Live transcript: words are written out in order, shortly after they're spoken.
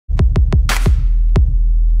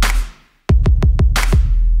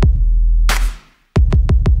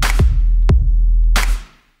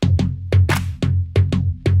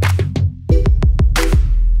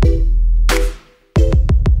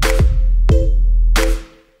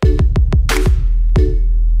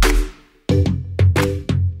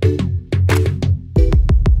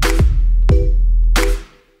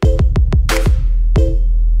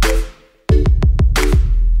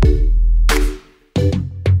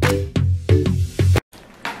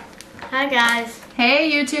Hi guys.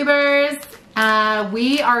 Hey YouTubers.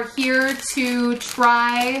 We are here to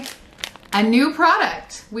try a new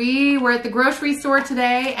product. We were at the grocery store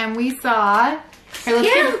today and we saw... Here,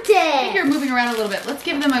 I think you're moving around a little bit. Let's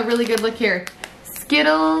give them a really good look here.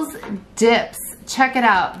 Skittles dips. Check it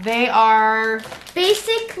out. They are...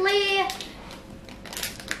 basically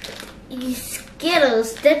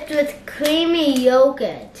Skittles dipped with creamy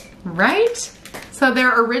yogurt. Right? So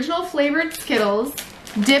they're original flavored Skittles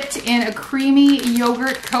dipped in a creamy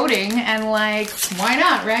yogurt coating, and like, why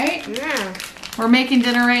not, right? Yeah. We're making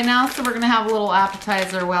dinner right now, so we're gonna have a little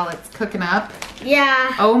appetizer while it's cooking up.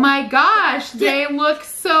 Yeah. Oh my gosh, they look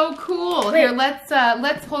so cool. Wait. Here, let's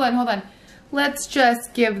hold on. Let's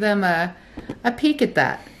just give them a peek at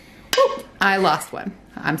that. Oop, I lost one.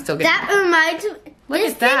 I'm still getting that. Reminds me. Look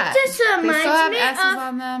this at that. Thing just reminds me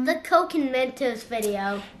on them. of the Coke and Mentos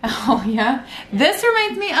video. Oh yeah. This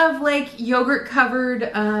reminds me of like yogurt covered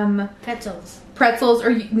pretzels,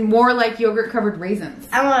 or more like yogurt covered raisins.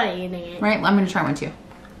 I'm not eating it. Right, I'm gonna try one too.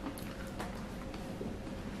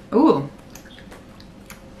 Ooh.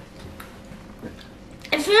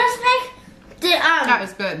 It feels like the That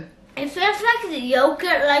was good. It feels like the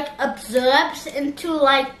yogurt like absorbs into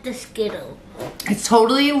like the Skittle. It's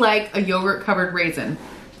totally like a yogurt covered raisin.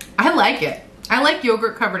 I like it. I like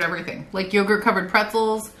yogurt covered everything. Like yogurt covered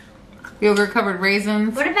pretzels, yogurt covered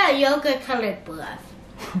raisins. What about yogurt colored breath?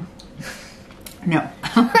 No.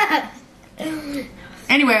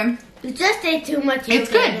 Anyway. You just ate too much yogurt.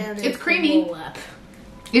 It's good. It's creamy.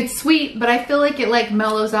 It's sweet, but I feel like it like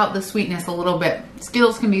mellows out the sweetness a little bit.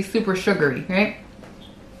 Skittles can be super sugary, right?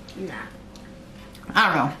 Nah. I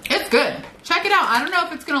don't know. It's good. Check it out. I don't know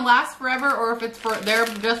if it's gonna last forever or if it's there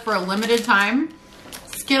just for a limited time.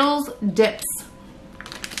 Skittles dips.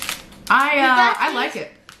 I like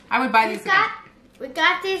it. I would buy these again. We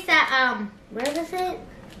got these at where is it?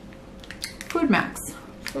 Food Max.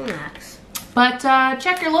 Food Max. But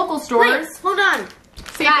check your local stores. Wait, hold on.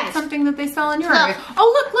 See if it's something that they sell in your area.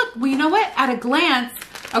 Oh look. Well, you know what? At a glance.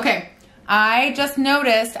 Okay. I just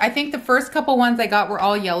noticed, I think the first couple ones I got were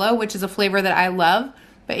all yellow, which is a flavor that I love.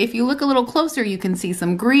 But if you look a little closer, you can see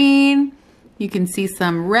some green. You can see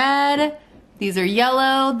some red. These are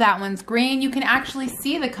yellow. That one's green. You can actually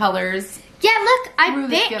see the colors. Yeah, look, I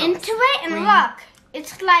bit into it and look.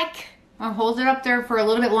 It's like... I'll hold it up there for a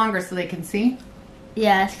little bit longer so they can see.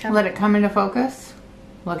 Yeah, it's let it come into focus.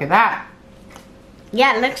 Look at that.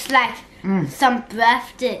 Yeah, it looks like some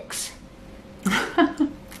breath sticks.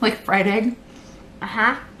 Like fried egg?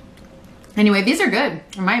 Uh-huh. Anyway, these are good,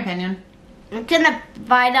 in my opinion. I'm gonna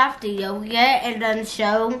bite off the yogurt and then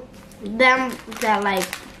show them that, like,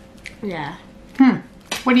 yeah.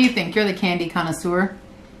 What do you think? You're the candy connoisseur.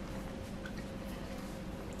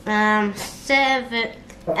 6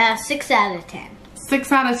 out of 10.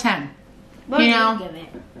 6 out of 10. What do you you know, give it?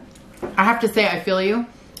 I have to say, I feel you.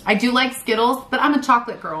 I do like Skittles, but I'm a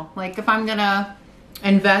chocolate girl. Like, if I'm gonna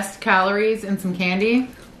invest calories in some candy,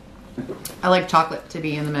 I like chocolate to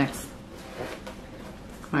be in the mix.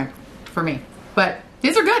 Like, for me. But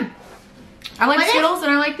these are good. I like Skittles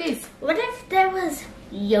and I like these. What if there was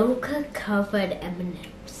yogurt covered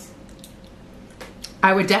M&Ms?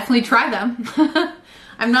 I would definitely try them.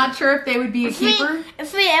 I'm not sure if they would be a keeper.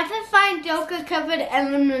 If we ever find yogurt covered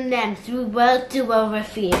M&Ms, we will do a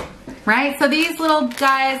review. Right? So these little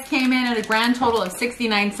guys came in at a grand total of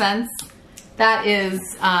 69 cents. That is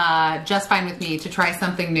just fine with me to try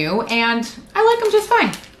something new, and I like them just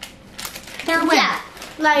fine. They're a win. Yeah,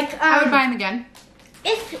 like I would buy them again.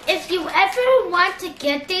 If you ever want to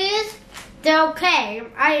get these, they're okay.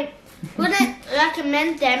 I wouldn't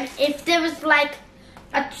recommend them if there was like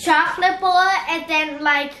a chocolate bar and then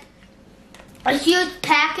like a huge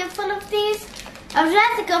packet full of these. I would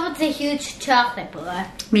rather go with the huge chocolate bar.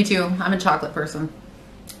 Me too. I'm a chocolate person.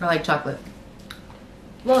 I like chocolate.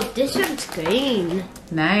 Well, this one's green.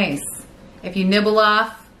 Nice. If you nibble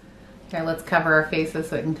off, here, let's cover our faces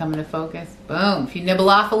so it can come into focus. Boom. If you nibble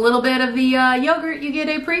off a little bit of the yogurt, you get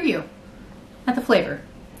a preview at the flavor.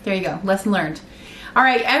 There you go. Lesson learned. All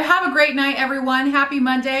right. Have a great night, everyone. Happy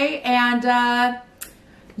Monday. And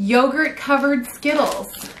yogurt covered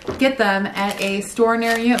Skittles. Get them at a store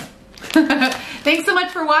near you. Thanks so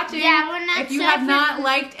much for watching. Yeah, we're not if you have not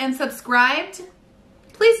liked and subscribed,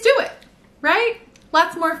 please do it. Right?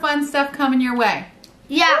 Lots more fun stuff coming your way.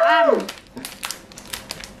 Yeah,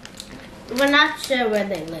 we're not sure where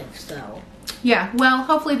they live, so. Yeah, well,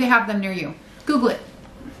 hopefully they have them near you. Google it.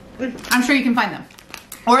 I'm sure you can find them.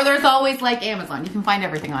 Or there's always like Amazon. You can find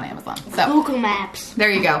everything on Amazon. So Google Maps. There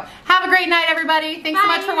you go. Have a great night, everybody. Thanks so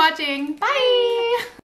much for watching. Bye.